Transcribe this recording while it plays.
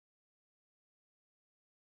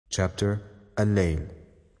Chapter Al-Layl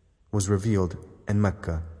was revealed in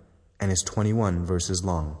Mecca and is 21 verses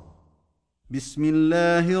long.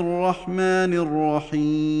 Bismillahir Rahmanir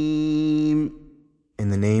Rahim. In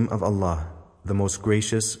the name of Allah, the most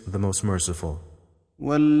gracious, the most merciful.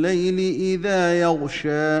 وَاللَّيْلِ إِذَا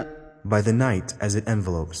يَغْشَى. By the night as it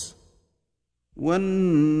envelopes.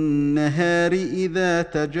 وَالنَّهَارِ إِذَا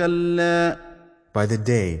تَجَلَّى. By the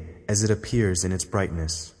day as it appears in its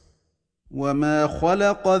brightness. وَمَا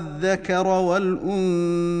خَلَقَ الذَّكَرَ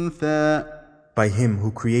وَالْأُنثَى. By Him who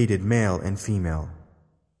created male and female.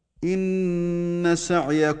 إِنَّ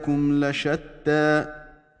سَعْيَكُمْ لَشَتَّى.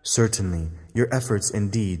 Certainly, your efforts and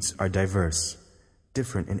deeds are diverse,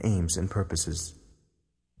 different in aims and purposes.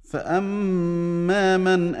 فَأَمَّا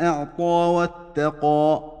مَنْ أَعْطَى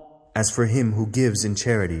وَاتَّقَى. As for him who gives in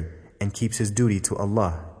charity and keeps his duty to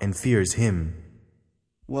Allah and fears Him,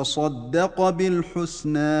 وَصَدَّقَ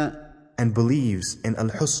بِالْحُسْنَى. and believes in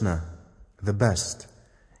Al-Husna, the best,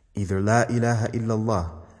 either La ilaha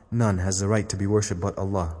illallah, none has the right to be worshipped but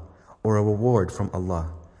Allah, or a reward from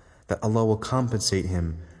Allah, that Allah will compensate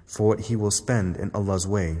him for what he will spend in Allah's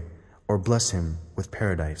way, or bless him with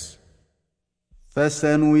paradise.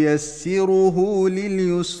 فَسَنُيَسِّرُهُ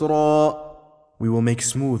لِلْيُسْرَى. We will make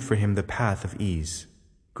smooth for him the path of ease,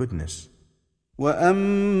 goodness.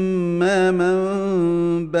 وَأَمَّا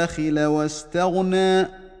مَنْ بَخِلَ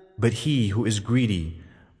وَاسْتَغْنَى. But he who is greedy,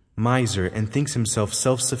 miser, and thinks himself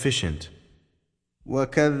self-sufficient,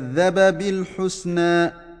 وَكَذَّبَ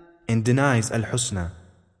بِالْحُسْنَى. and denies Al-Husna,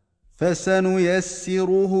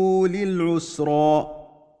 فَسَنُيَسِّرُهُ لِلْعُسْرَى.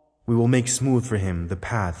 we will make smooth for him the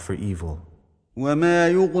path for evil.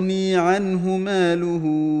 وَمَا يُغْنِي عَنْهُ مَالُهُ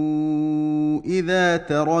إِذَا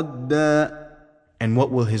تَرَدَّى. And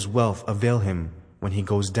what will his wealth avail him when he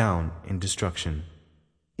goes down in destruction?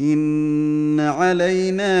 إِنَّ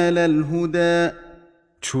عَلَيْنَا لَلْهُدَى.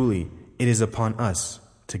 Truly, it is upon us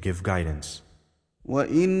to give guidance.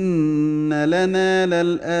 وَإِنَّ لَنَا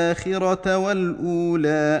لَلْآخِرَةَ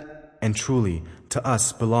وَالْأُولَى. And truly, to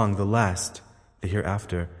us belong the last, the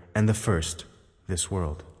hereafter, and the first, this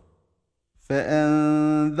world.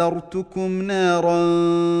 فَأَنذَرْتُكُمْ نَارًا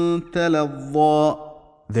تَلَظَّى.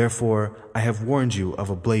 Therefore, I have warned you of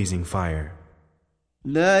a blazing fire.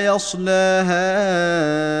 لَا يَصْلَاهَا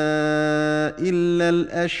إِلَّا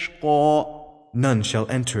الْأَشْقَى. None shall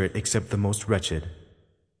enter it except the most wretched,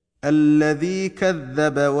 الَّذِي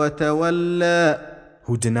كَذَّبَ وَتَوَلَّى.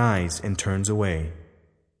 who denies and turns away.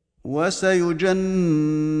 وَسَيُجَنَّبُهَا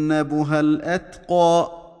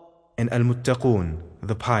الْأَتْقَى. And Al-Muttaqun,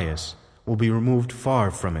 the pious, will be removed far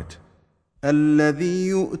from it. الَّذِي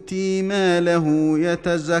يُؤْتِي مَالَهُ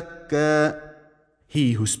يَتَزَكَّى.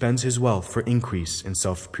 He who spends his wealth for increase in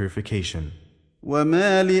self-purification.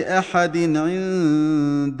 وَمَا لِأَحَدٍ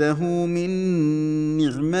عِندَهُ مِن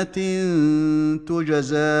نِعْمَةٍ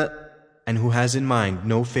تُجَزَى. And who has in mind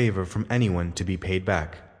no favor from anyone to be paid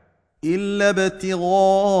back, إِلَّا ابْتِغَاءَ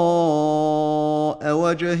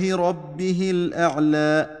وَجْهِ رَبِّهِ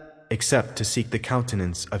الْأَعْلَى. except to seek the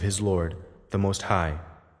countenance of his Lord, the Most High.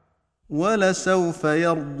 وَلَسَوْفَ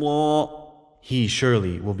يَرْضَى. He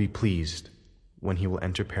surely will be pleased when he will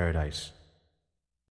enter paradise.